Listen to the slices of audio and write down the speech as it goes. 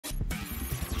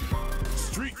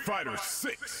Streetfighter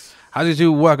 6. How's it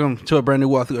do? Welcome to a brand new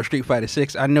walkthrough of Street Fighter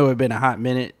 6. I know it's been a hot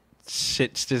minute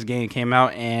since this game came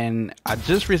out, and I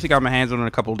just recently got my hands on it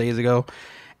a couple of days ago,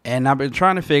 and I've been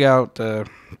trying to figure out,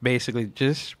 basically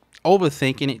just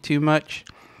overthinking it too much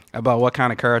about what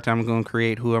kind of character I'm going to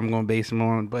create, who I'm going to base him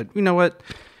on. But you know what?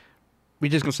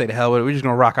 We're just going to say the hell with it. We're just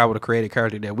going to rock out with a created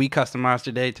character that we customized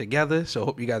today together. So I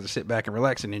hope you guys will sit back and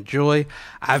relax and enjoy.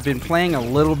 I've been playing a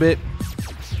little bit.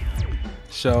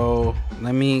 So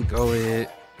let me go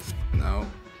with, no,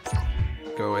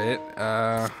 go with,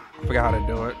 I forgot how to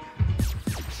do it.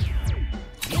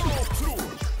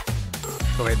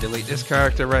 Go ahead and delete this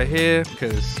character right here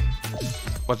because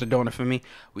wasn't doing it for me.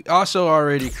 We also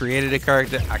already created a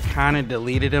character. I kind of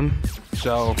deleted him.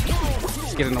 So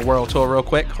let's get in the world tour real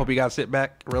quick. Hope you guys sit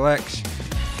back, relax,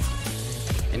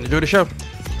 and enjoy the show.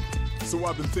 So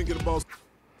I've been thinking about...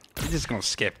 We're just going to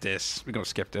skip this. We're going to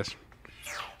skip this.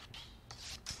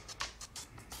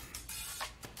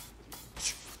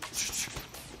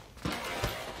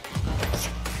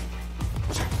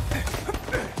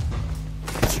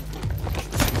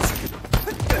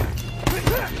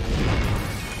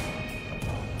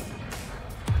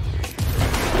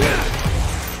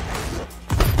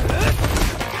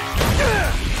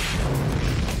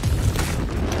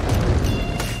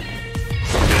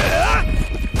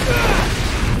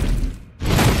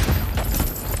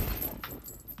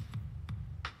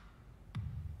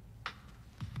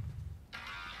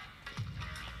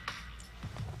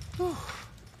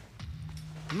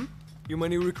 You my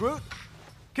new recruit?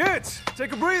 Kids,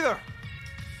 take a breather!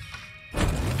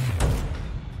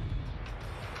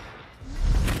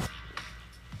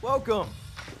 Welcome!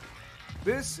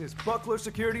 This is Buckler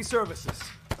Security Services.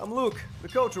 I'm Luke, the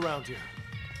coach around here.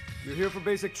 You're here for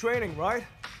basic training, right?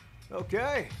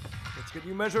 Okay, let's get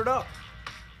you measured up.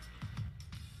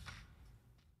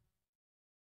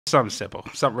 Something simple.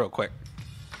 Something real quick.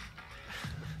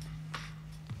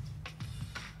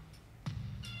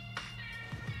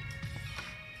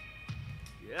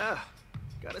 Yeah,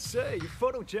 gotta say, you're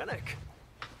photogenic.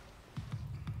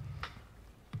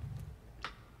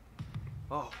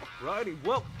 Alrighty,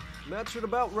 well, that should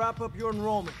about wrap up your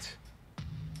enrollment.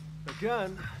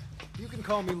 Again, you can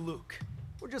call me Luke,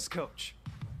 or just Coach.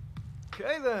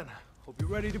 Okay then, hope you're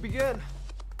ready to begin.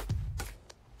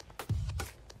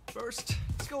 First,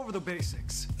 let's go over the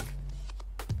basics.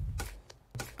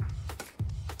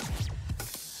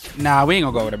 Nah, we ain't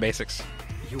gonna go over the basics.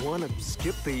 You wanna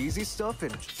skip the easy stuff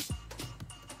and...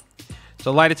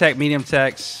 So light attack, medium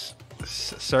attack,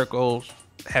 circle,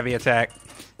 heavy attack,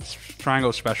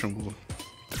 triangle, special move.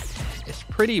 It's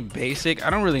pretty basic. I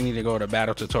don't really need to go to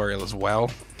battle tutorial as well.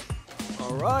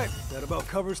 Alright, that about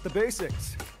covers the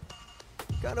basics.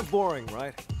 Kind of boring,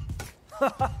 right?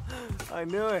 I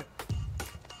knew it.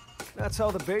 That's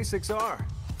how the basics are.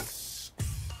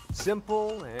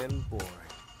 Simple and boring.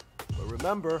 But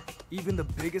remember, even the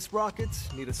biggest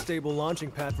rockets need a stable launching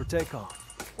pad for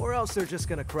takeoff, or else they're just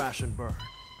gonna crash and burn.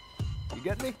 You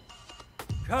get me?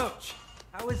 Coach,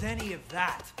 how is any of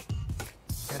that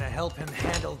gonna help him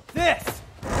handle this?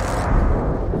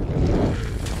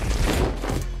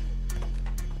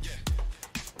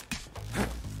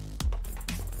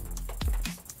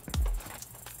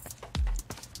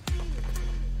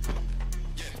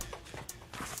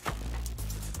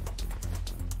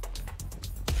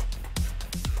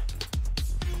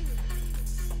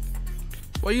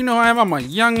 Well, you know I'm a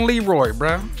young Leroy,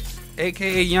 bro.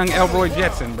 AKA young Elroy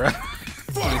Jetson, bro.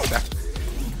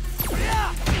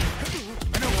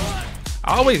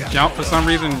 I always jump for some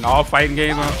reason in all fighting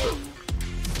games.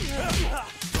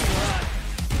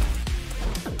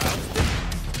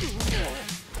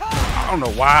 I don't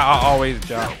know why I always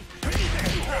jump.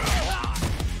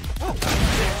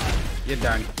 You're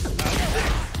done.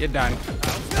 You're done.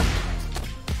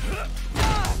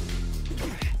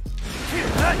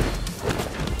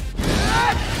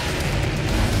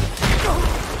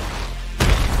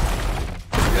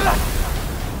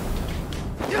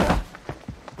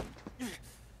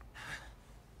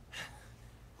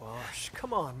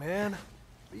 Come on, man.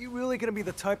 Are you really gonna be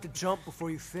the type to jump before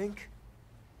you think?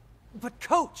 But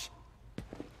Coach,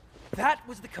 that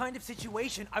was the kind of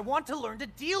situation I want to learn to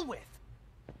deal with.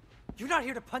 You're not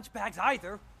here to punch bags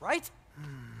either, right?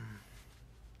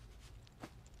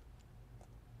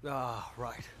 Ah,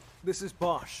 right. This is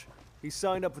Bosch. He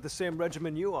signed up with the same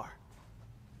regimen you are.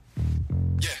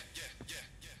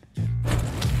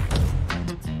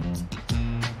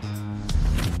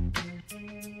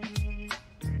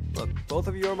 Look, both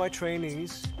of you are my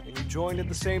trainees, and you joined at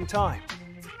the same time.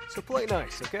 So play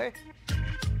nice, okay?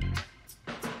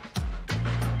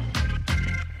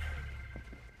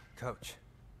 Coach,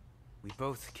 we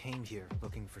both came here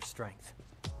looking for strength.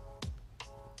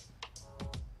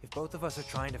 If both of us are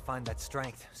trying to find that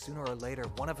strength, sooner or later,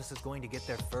 one of us is going to get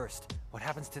there first. What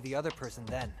happens to the other person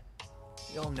then?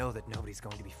 We all know that nobody's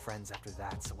going to be friends after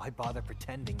that, so why bother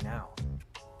pretending now?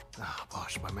 Ah,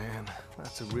 Bosch, my man,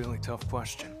 that's a really tough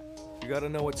question. You gotta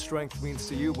know what strength means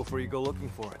to you before you go looking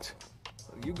for it.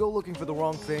 You go looking for the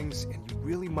wrong things, and you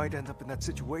really might end up in that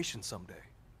situation someday.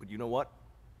 But you know what?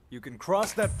 You can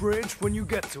cross that bridge when you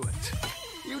get to it.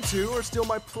 You two are still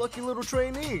my plucky little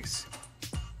trainees.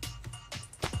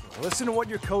 Now listen to what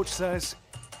your coach says,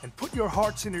 and put your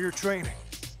hearts into your training.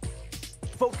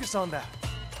 Focus on that.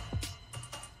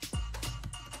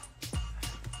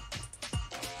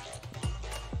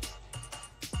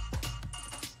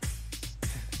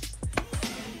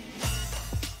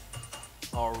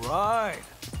 All right.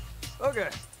 Okay,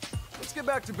 let's get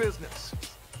back to business.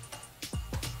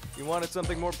 You wanted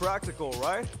something more practical,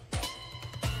 right?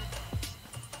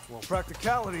 Well,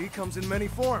 practicality comes in many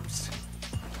forms.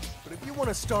 But if you want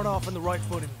to start off on the right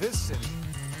foot in this city,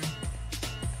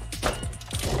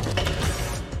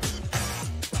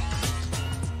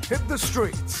 hit the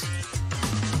streets.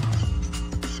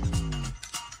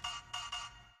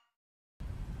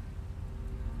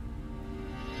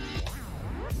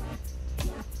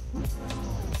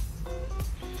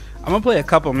 I'm gonna play a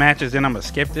couple matches, then I'm gonna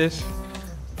skip this.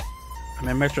 I'm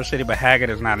in Metro City, but Haggard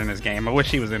is not in this game. I wish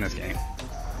he was in this game.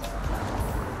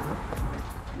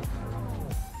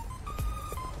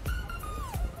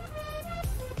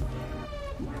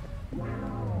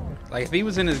 Like, if he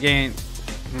was in this game...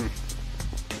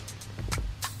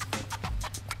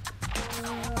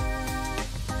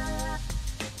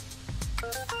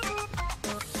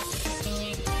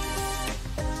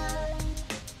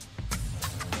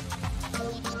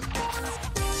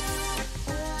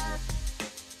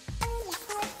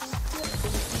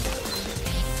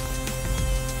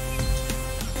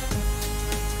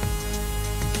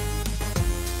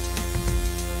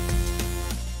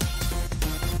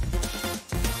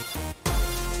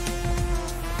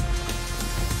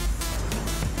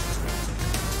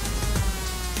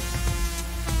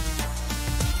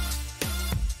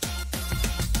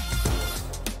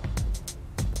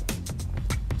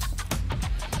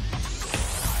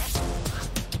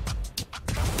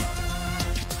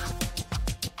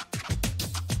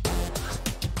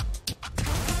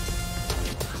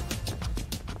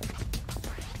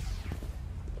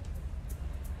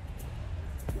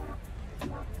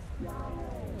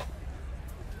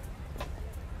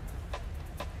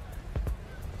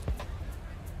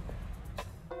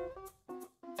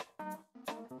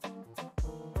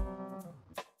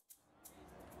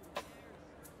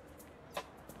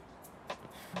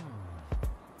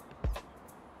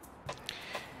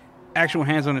 Actual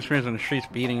hands on the screens on the streets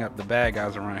beating up the bad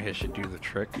guys around here should do the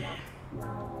trick.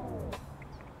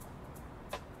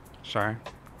 Sorry.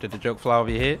 Did the joke fly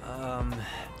over your head?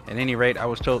 At any rate, I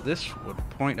was told this would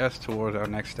point us towards our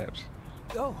next steps.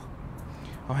 Oh,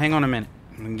 Hang on a minute.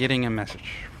 I'm getting a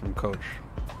message from Coach.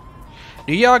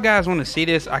 Do y'all guys want to see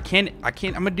this? I'm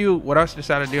gonna do what I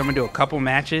decided to do. I'm gonna do a couple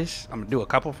matches. I'm gonna do a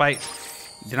couple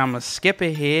fights. Then I'm gonna skip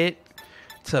ahead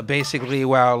to basically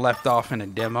where I left off in the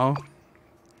demo.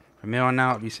 From here on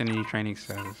out, I'll be sending you training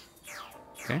status.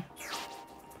 Okay?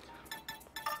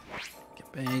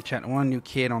 Get chapter 1, new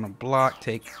kid on the block.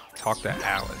 Talk to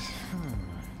Alice.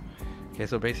 Okay,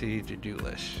 so basically to-do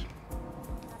list.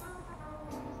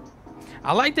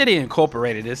 I like that he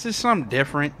incorporated this. This is something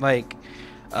different. Like,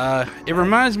 it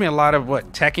reminds me a lot of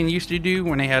what Tekken used to do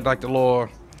when they had like the little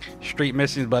street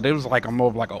missions, but it was like a more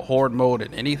of like a horde mode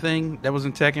than anything that was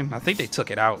in Tekken. I think they took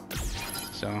it out.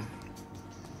 So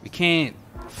we can't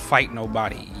fight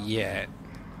nobody yet.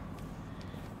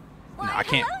 Why, No, I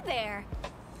can't. Hello there.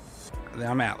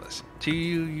 I'm Alice. To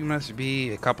you, you must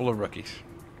be a couple of rookies.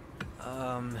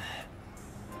 Right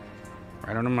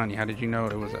on the money. How did you know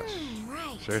it was us?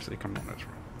 Right. Seriously, come on, that's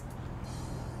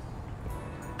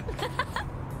right.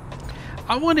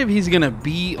 I wonder if he's gonna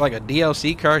be like a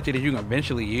DLC character that you can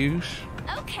eventually use.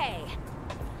 Okay.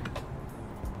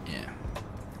 Yeah.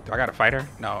 Do I got to fight her?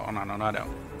 No, I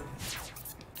don't.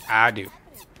 I do.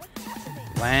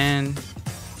 Land.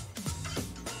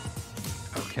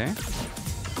 Okay.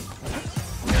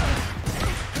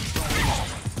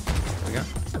 There we go.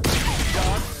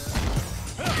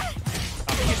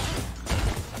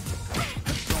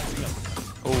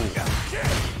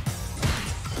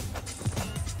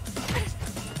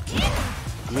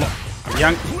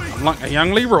 I'm a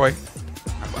young Leroy.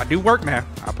 I do work now.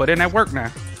 I put in that work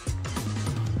now.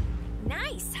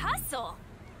 Nice hustle.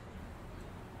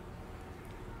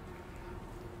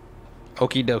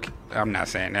 Okie dokie. I'm not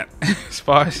saying that. As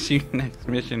far as you next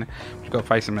mission, let's go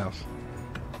fight some else.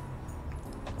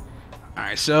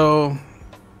 Alright, so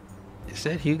is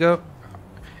that Hugo?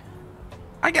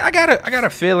 I got a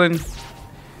feeling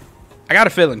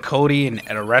Cody and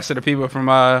the rest of the people from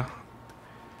what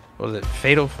was it?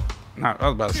 Fatal? Not I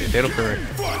was about to say Fatal Fury.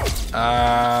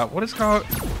 What is it called?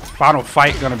 Final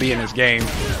Fight gonna be in this game.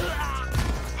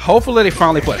 Hopefully they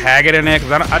finally put Haggard in there,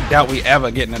 because I doubt we ever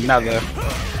get another.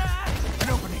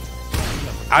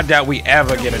 I doubt we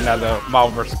ever get another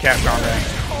Marvel vs. Capcom game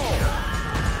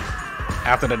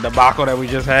after the debacle that we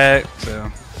just had.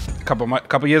 So a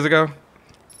couple years ago,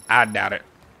 I doubt it.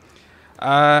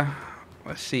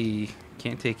 Let's see.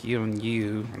 Can't take you on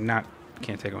you.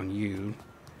 Can't take on you.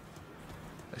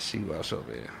 Let's see what else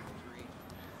over here.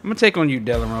 I'm gonna take on you,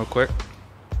 Dylan, real quick.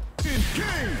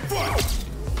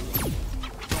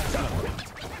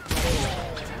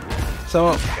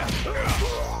 So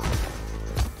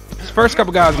this first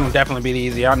couple guys are gonna definitely be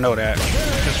easy. I know that.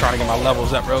 Just trying to get my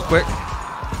levels up real quick.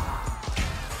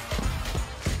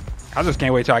 I just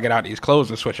can't wait till I get out these clothes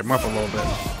and switch them up a little bit.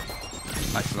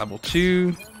 Nice level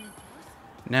 2.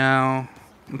 Now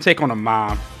I'm gonna take on a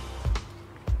mom.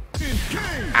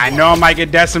 I know I might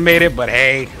get decimated, but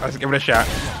hey, let's give it a shot.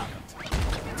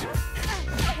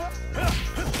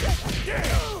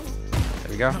 There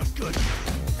we go.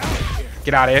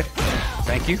 Get out of here.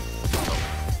 Thank you.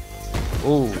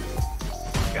 Ooh.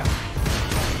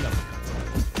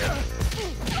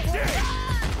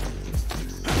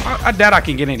 I doubt I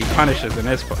can get any punishes in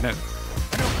this.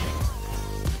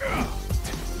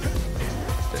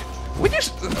 We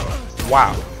just.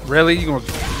 Wow. Really? You gonna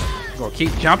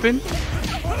keep jumping?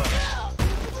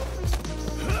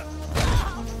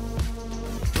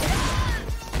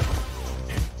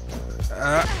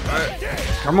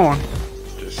 Come on.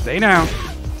 Just stay down.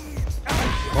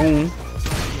 Boom.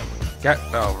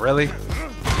 Oh, really?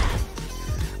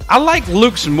 I like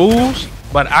Luke's moves,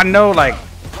 but I know, like,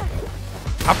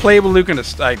 I played with Luke in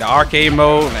the arcade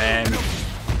mode, and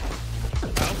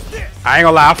I ain't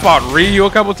gonna lie, I fought Ryu a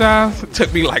couple times. It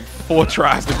took me like 4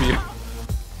 tries to beat him.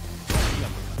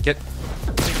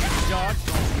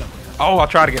 Oh, I'll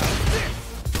try to get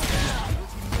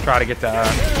the.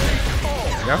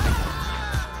 There we go.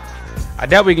 I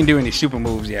doubt we can do any super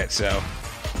moves yet, so.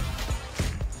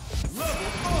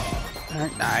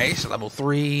 Alright, nice. Level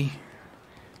 3.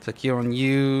 Took you on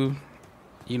you.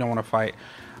 You don't want to fight.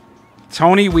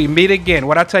 Tony, we meet again.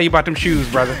 What'd I tell you about them shoes,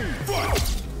 brother?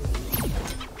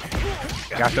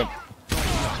 Got them.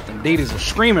 Them Adidas are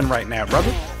screaming right now,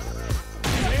 brother.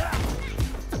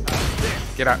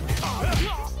 Get out.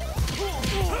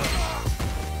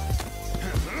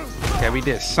 Okay, we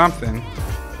did something.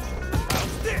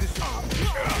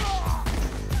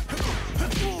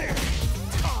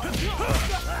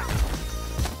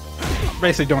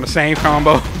 Basically doing the same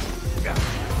combo.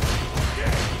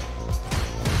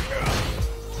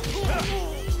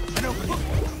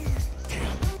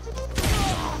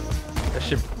 That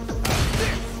should.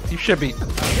 You should be.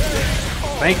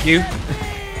 Thank you.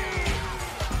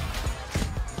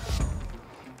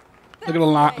 Look at the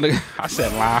line. Look, I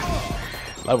said line.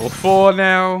 Level 4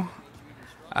 now.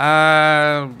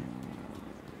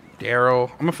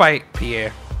 Daryl. I'm gonna fight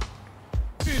Pierre.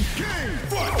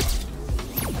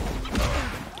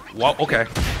 Whoa, okay.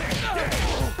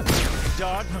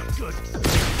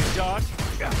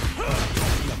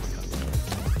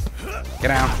 Get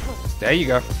down. There you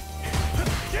go.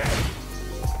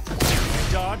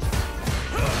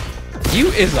 You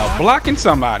is a blocking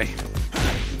somebody.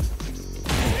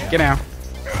 Get down.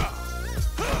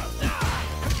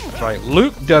 That's right.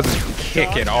 Luke doesn't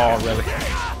kick at all, really.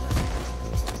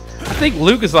 I think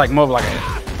Luke is like more of like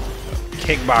a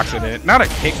kickboxer than not a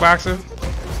kickboxer.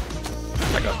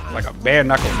 Like a bare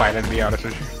knuckle fighter, to be honest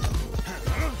with you.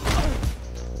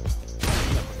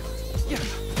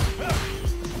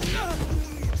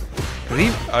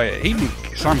 He do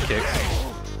some kicks.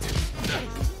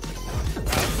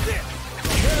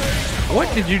 What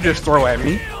did you just throw at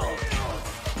me?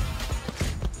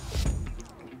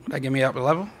 Did that get me up a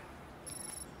level?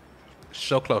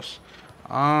 So close.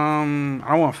 I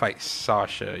don't want to fight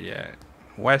Sasha yet.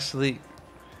 Wesley.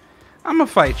 I'm gonna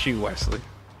fight you, Wesley.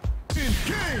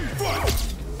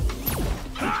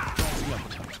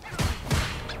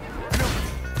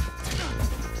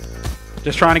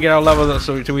 Just trying to get our levels up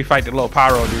so we fight the little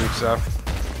pyro dude, so.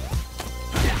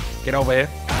 Get over here.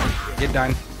 Get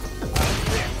done.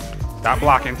 Stop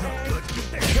blocking.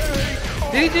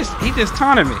 Did he just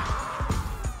taunted me.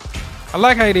 I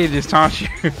like how he did just taunt you.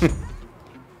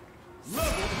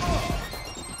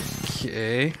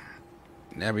 Okay.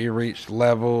 Now we reached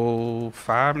level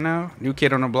 5 now. New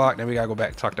kid on the block. Then we gotta go back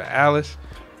and talk to Alice.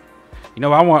 You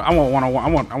know, I want one-on-one. I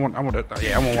want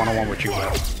one-on-one with you,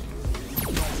 bro.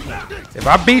 If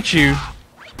I beat you,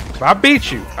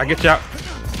 I get you out.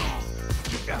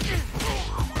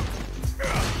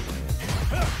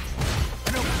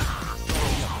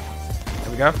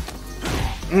 There we go.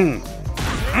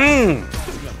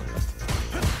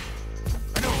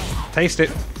 Taste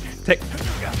it. Take.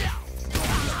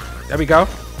 There we go.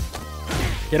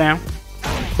 Get down.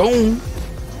 Boom.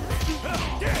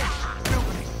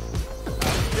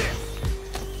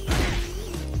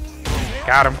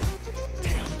 Got him.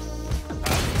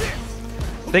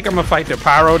 I think I'm gonna fight the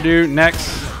pyro dude next.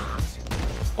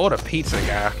 Or the pizza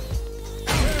guy.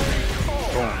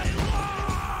 Boom.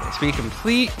 XP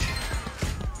complete.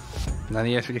 None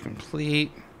of the XP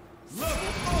complete.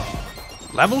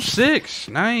 Level 6.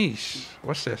 Nice.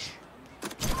 What's this?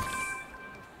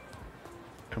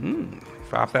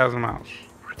 5,000 miles.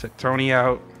 Took Tony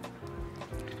out.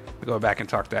 We go back and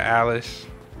talk to Alice.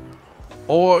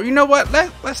 Or, you know what?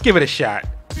 Let's give it a shot.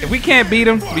 If we can't beat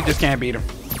him, we just can't beat him.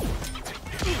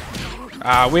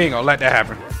 We ain't gonna let that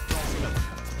happen.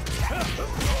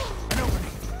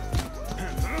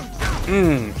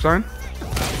 Son.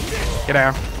 Get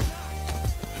down.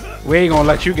 We ain't gonna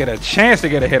let you get a chance to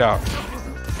get a hit off.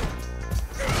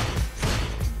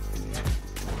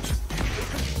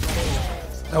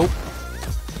 Nope.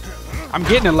 I'm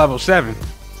getting to level 7.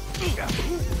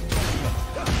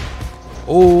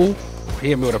 Oh, he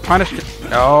hit me with a punish.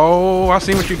 Oh, I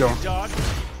see what you're doing.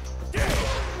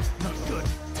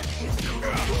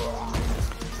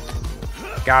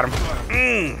 Got him.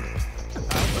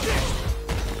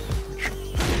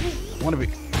 Want to be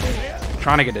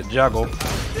trying to get the juggle.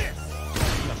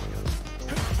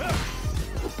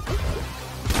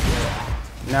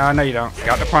 No, no, you don't.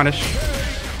 Got the punish.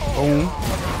 Boom.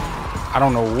 I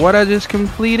don't know what I just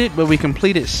completed, but we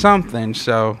completed something,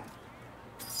 so.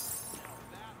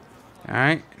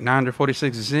 Alright,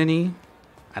 946 Zenny.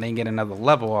 I didn't get another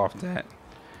level off that.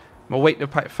 I'm gonna wait to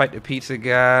fight the pizza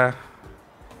guy.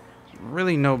 There's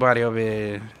really nobody over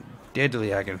here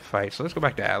deadly I can fight, so let's go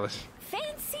back to Alice.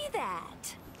 Fancy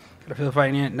that. Gotta feel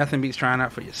fighting it. Nothing beats trying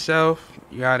out for yourself.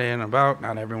 You out in and about.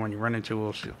 Not everyone you run into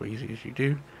will see as easy as you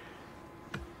do.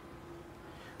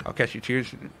 I'll catch you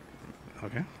tears.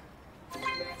 Okay.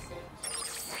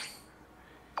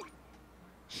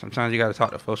 Sometimes you gotta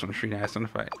talk to folks on the street and ask them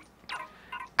to fight.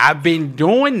 I've been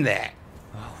doing that.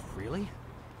 Oh, really?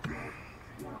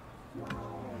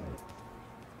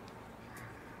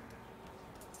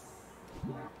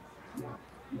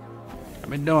 I've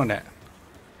been doing that.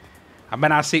 I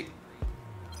bet I see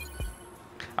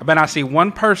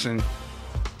one person.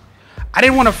 I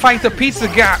didn't want to fight the pizza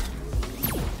guy.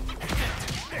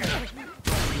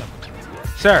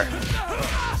 Sir,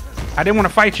 I didn't want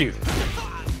to fight you.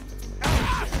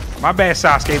 My bad,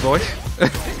 Sasuke boys.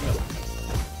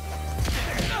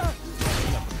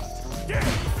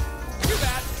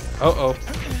 Uh-oh.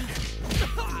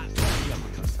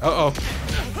 Uh-oh.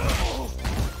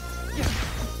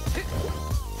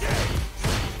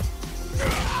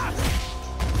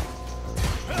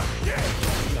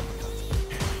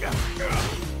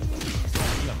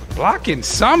 Blocking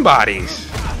somebody's.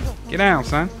 Get down,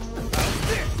 son.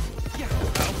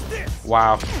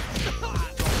 Wow.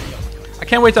 I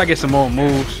can't wait till I get some more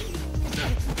moves.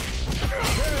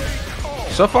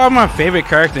 So far, my favorite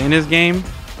character in this game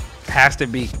has to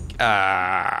be,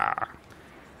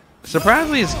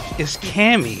 surprisingly, it's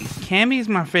Cammy. Cammy is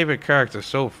my favorite character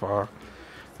so far,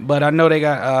 but I know they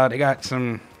got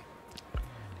some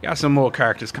more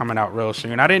characters coming out real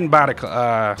soon. I didn't buy the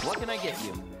What can I get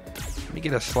you? let me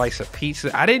get a slice of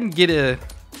pizza. I didn't get a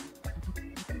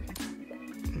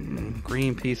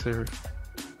green pizza.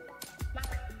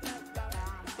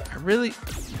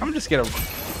 I'm just gonna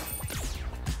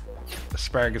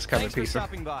asparagus covered pizza.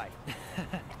 Stopping by.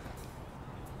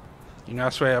 You know, I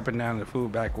swear up and down the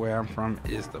food back where I'm from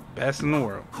is the best in the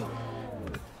world.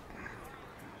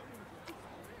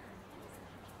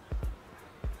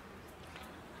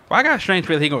 Well, I got a strange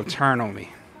feeling he gonna turn on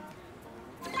me.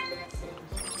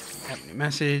 Happy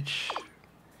message.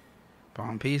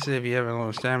 Bomb pizza if you have a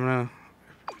little stamina.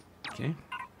 Okay.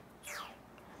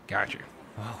 Got you.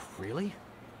 Oh, really?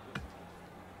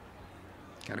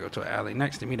 Gotta go to an alley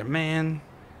next to meet a man.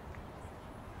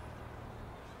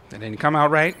 That didn't come out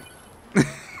right. I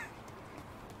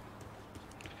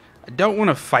don't want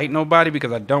to fight nobody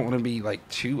because I don't want to be like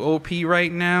too OP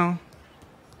right now.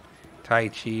 Tai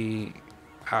Chi.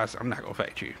 I'm not gonna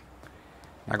fight you.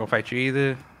 Not gonna fight you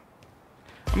either.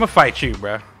 I'm gonna fight you,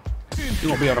 bruh. You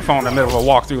won't be on the phone in the middle of a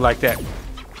walkthrough like that.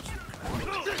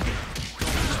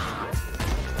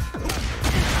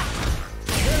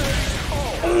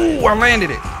 Ooh, I landed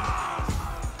it.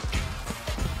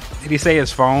 Did he say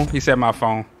his phone? He said my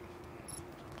phone.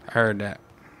 I heard that.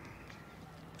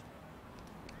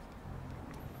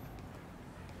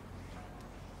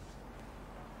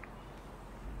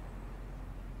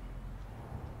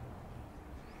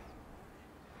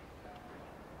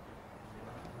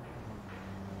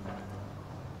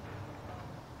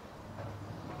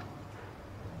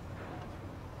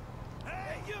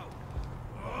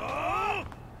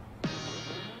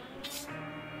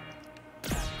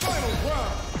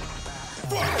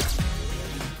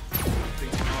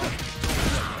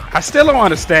 I still don't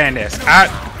understand this.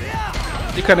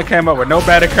 You couldn't have came up with no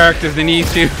better characters than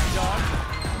these two.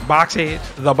 Box heads.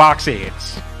 The box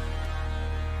heads.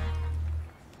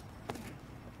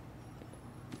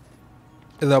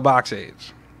 The box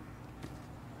heads.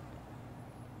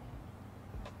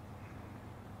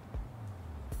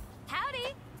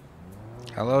 Howdy.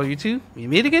 Hello, you two? You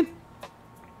meet again?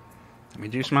 Let me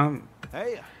juice my...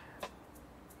 Hey.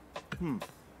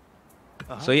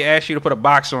 So he asked you to put a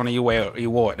box on and you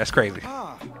wore it. That's crazy.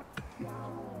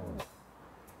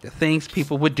 The things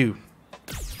people would do.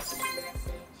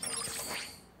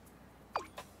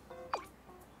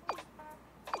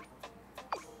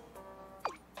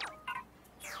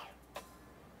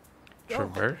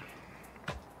 Traverse.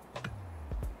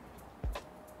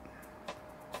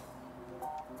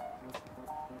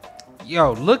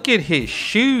 Yo, look at his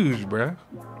shoes, bruh.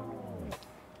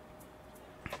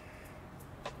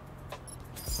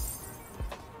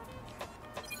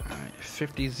 Alright,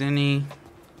 50 zenny.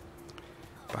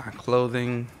 Buy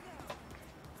clothing.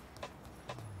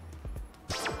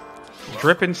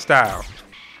 Dripping style.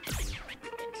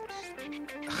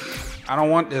 I don't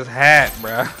want this hat,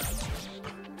 bruh.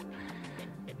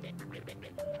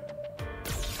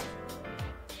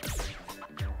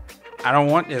 I don't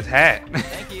want this hat.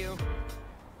 Thank you.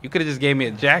 You could have just gave me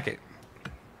a jacket.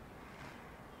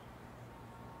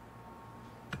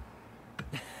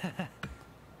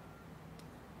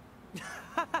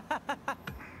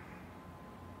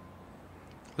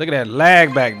 Look at that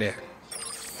lag back there.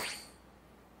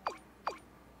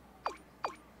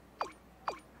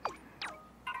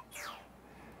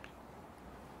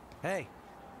 Hey.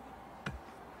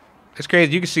 It's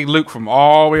crazy. You can see Luke from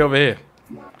all the way over here.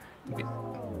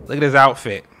 Look at his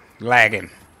outfit.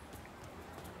 Lagging.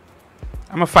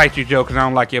 I'm gonna fight you, Joe, because I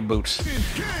don't like your boots.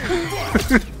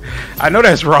 I know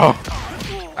that's wrong.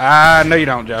 I know you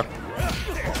don't, Joe.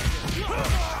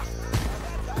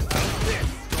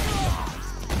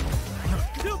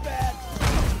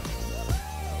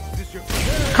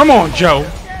 Come on, Joe.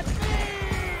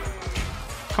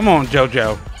 Come on,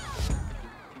 JoJo.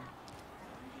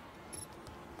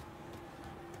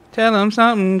 Tell him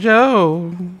something,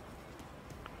 Joe.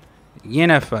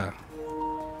 Yennefer.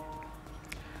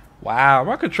 Wow,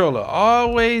 my controller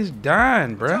always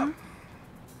dying, bruh.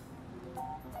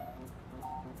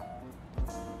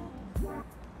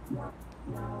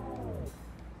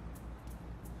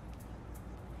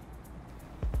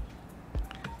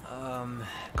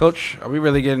 Coach, are we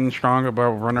really getting stronger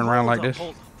about running around like this?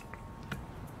 All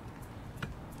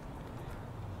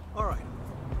right.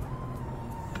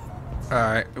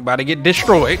 Alright, we're about to get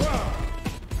destroyed.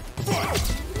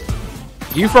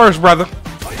 You first, brother.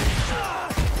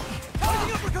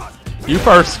 You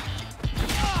first.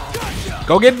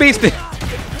 Go get beasted.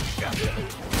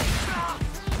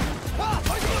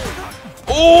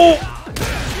 Oh!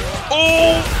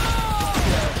 Oh!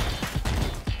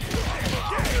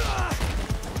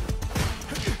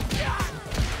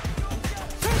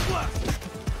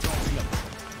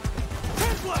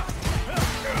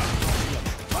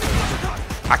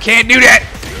 I can't do that.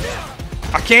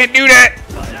 I can't do that.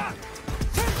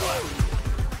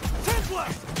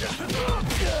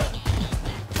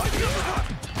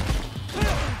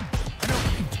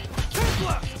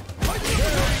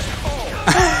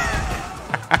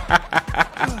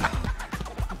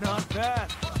 Not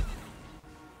bad.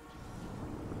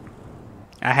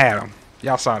 I had him.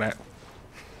 Y'all saw that.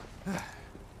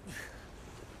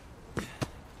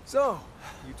 So,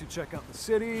 you two check out the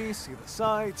city, see the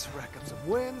sights, rack up some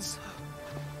wins,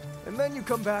 and then you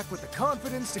come back with the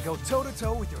confidence to go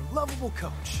toe-to-toe with your lovable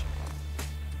coach.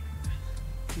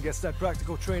 Guess that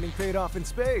practical training paid off in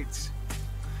spades.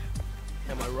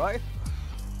 Am I right?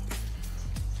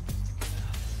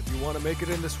 If you want to make it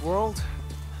in this world,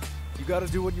 you gotta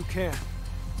do what you can.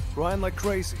 Grind like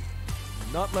crazy.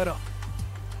 And not let up.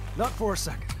 Not for a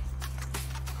second.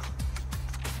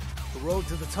 The road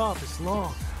to the top is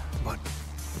long, but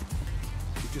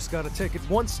you just gotta take it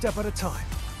one step at a time.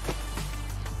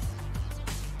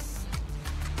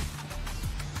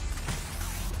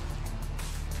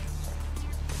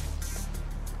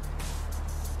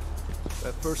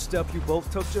 first step you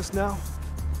both took just now?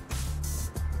 It's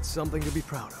something to be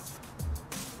proud of.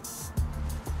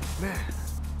 Man,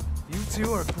 you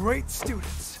two are great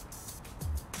students.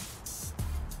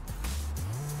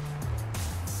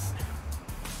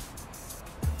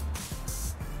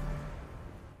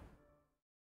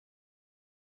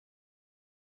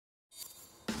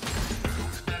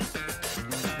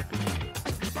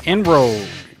 Enroll.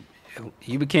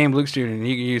 You became Luke's student and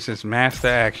you can use this master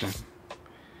action.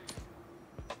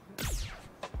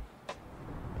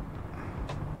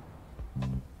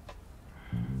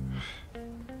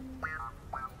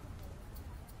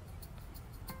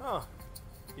 Huh.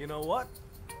 You know what?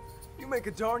 You make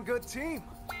a darn good team.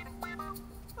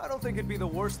 I don't think it'd be the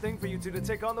worst thing for you two to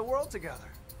take on the world together.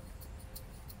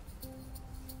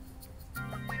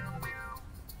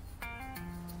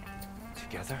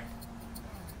 Together?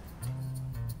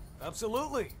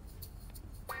 Absolutely.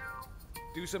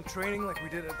 Do some training like we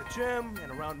did at the gym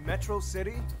and around Metro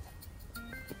City.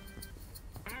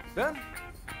 Then,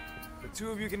 the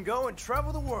two of you can go and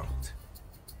travel the world.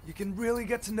 You can really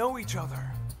get to know each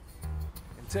other.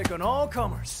 And take on all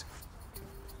comers.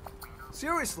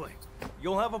 Seriously,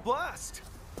 you'll have a blast.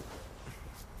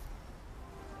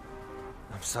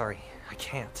 I'm sorry, I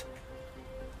can't.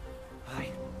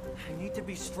 I need to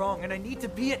be strong, and I need to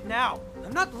be it now.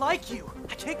 I'm not like you.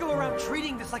 I can't go around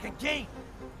treating this like a game.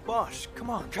 Bosh, come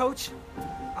on. Coach,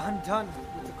 I'm done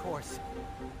with the course.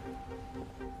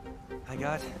 I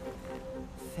got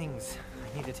things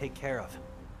I need to take care of.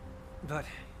 But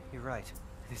you're right.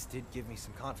 This did give me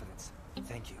some confidence.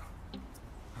 Thank you.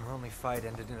 Our only fight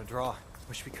ended in a draw.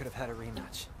 Wish we could have had a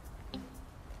rematch.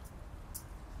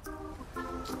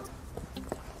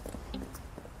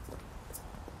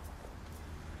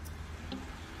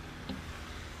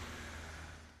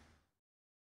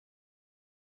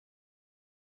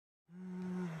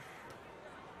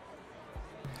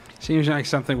 Seems like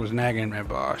something was nagging at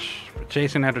Bosch. But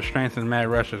chasing after strength and mad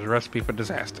rush is a recipe for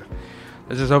disaster.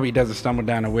 Let's just hope he doesn't stumble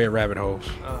down the weird rabbit holes.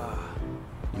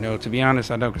 You know, to be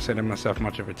honest, I don't consider myself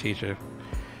much of a teacher.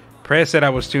 Prayer said I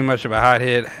was too much of a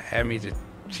hothead, had me to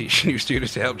teach new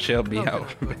students to help chill me out.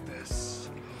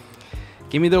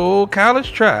 Give me the old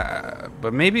college try,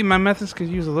 but maybe my methods could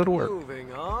use a little work.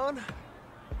 Moving on.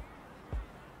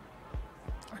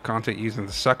 Content using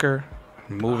the sucker,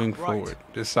 moving forward.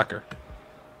 This sucker.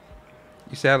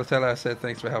 You see how to tell her I said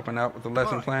thanks for helping out with the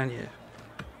lesson plan? Yeah.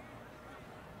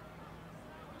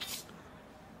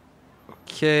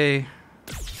 Okay.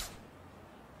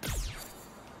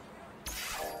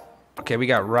 Okay, we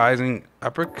got rising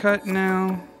uppercut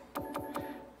now.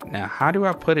 Now, how do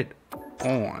I put it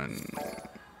on?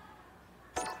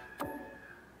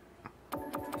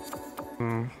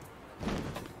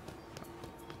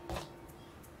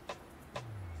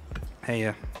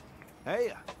 Hey,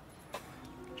 Hey.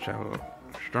 travel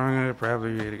stronger,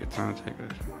 probably ready to get time to take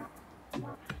this.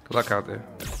 Good luck out there.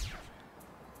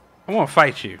 I want to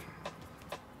fight you.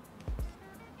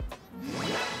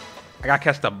 I gotta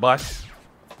catch the bus.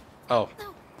 Oh.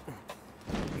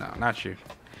 No, not you.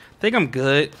 Think I'm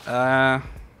good. Can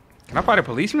I fight a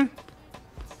policeman?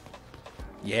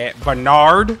 Yeah,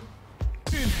 Bernard.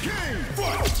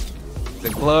 The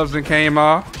gloves that came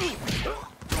off.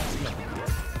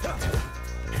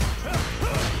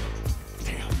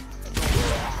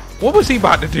 What was he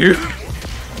about to do?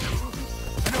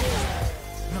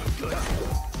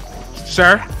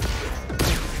 Sir?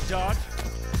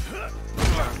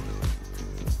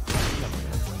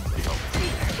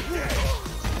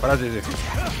 What I did?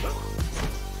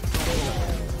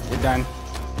 We're done.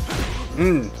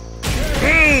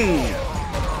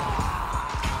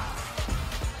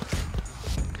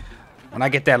 When I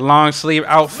get that long sleeve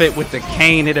outfit with the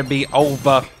cane, it'll be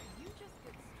over.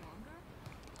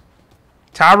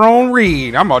 Tyrone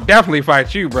Reed, I'm gonna definitely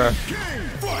fight you, bro.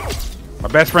 My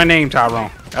best friend named Tyrone.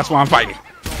 That's why I'm fighting.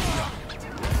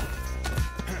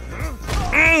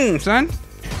 Son.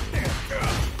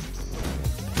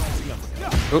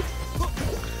 Oop.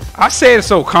 I said it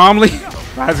so calmly.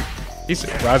 He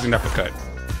said rising uppercut.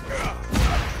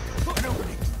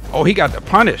 Oh, he got the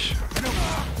punish.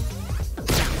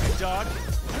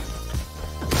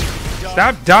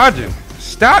 Stop dodging.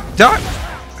 Stop dodging.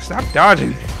 Stop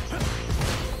dodging.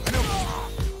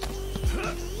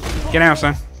 Get down,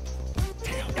 son.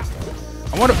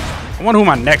 I wonder who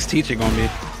my next teacher gonna be.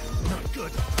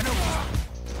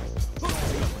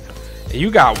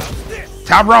 You got one.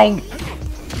 Tyrone.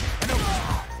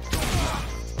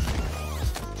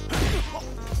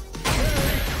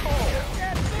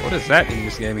 What is that you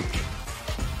just gave me?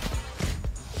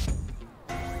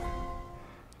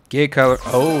 Gear color.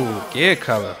 Oh, gear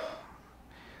color.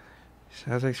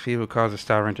 Sounds like speed will cause the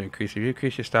style range to increase. If you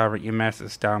increase your style range, your master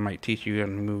style might teach you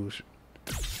and moves.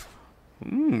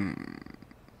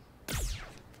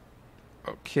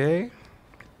 Okay.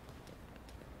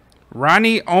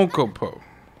 Ronnie Onkopo.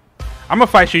 I'm gonna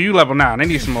fight you. You level 9. I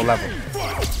need some more level.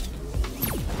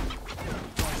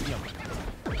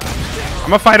 I'm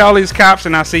gonna fight all these cops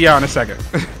and I'll see y'all in a second.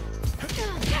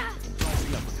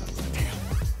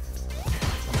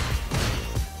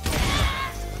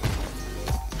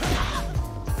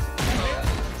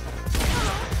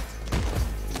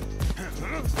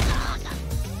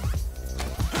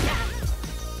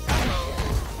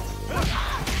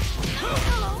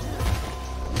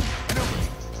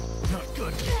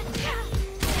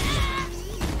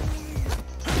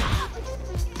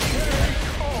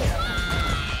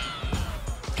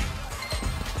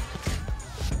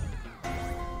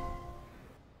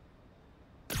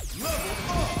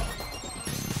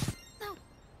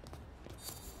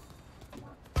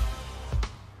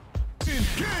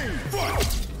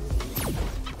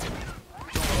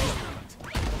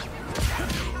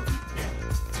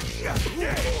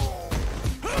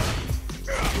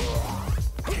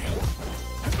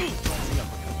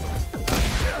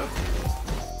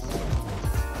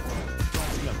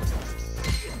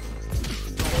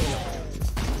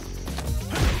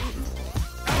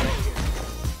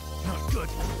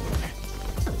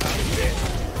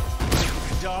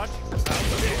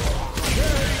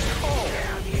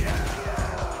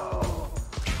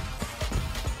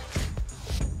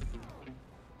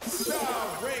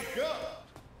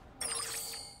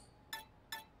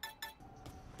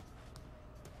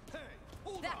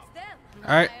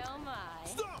 Alright.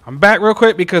 I'm back real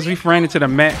quick because we ran into the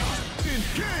Met.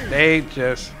 They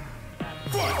just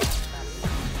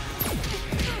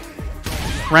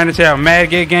ran into our Mad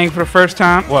Gay gang for the first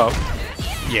time. Well,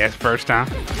 yes, first time.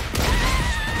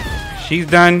 She's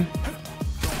done.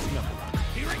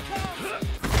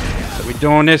 So we're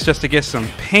doing this just to get some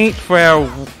paint for our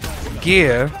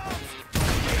gear.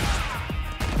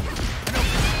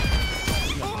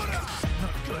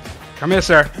 Come here,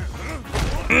 sir.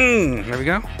 There we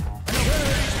go.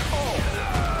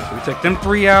 So we took them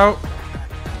 3 out.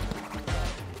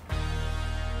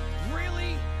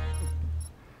 Really?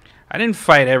 I didn't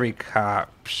fight every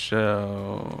cop,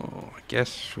 so I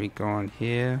guess we go in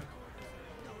here.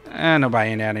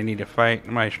 Nobody in there they need to fight.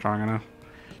 Nobody's strong enough.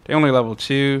 They only level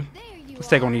 2. Let's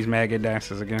take on these maggot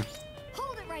dancers again.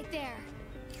 Hold it right there.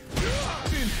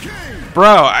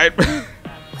 Bro,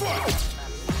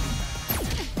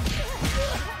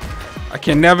 I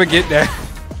can never get that.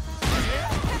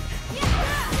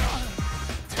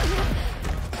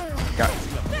 God.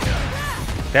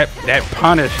 That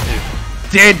punish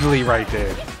is deadly right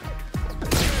there.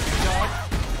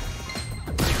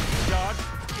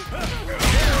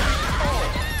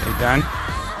 You done?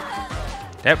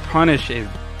 That punish is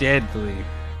deadly.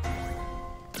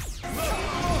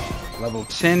 Level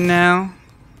 10 now.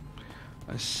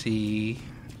 Let's see.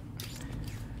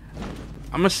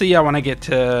 I'm gonna see y'all when I get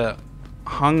to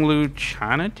Honglu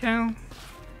Chinatown.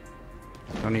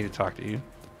 Don't need to talk to you.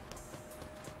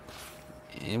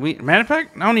 And matter of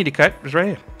fact, I don't need to cut. It's right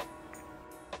here.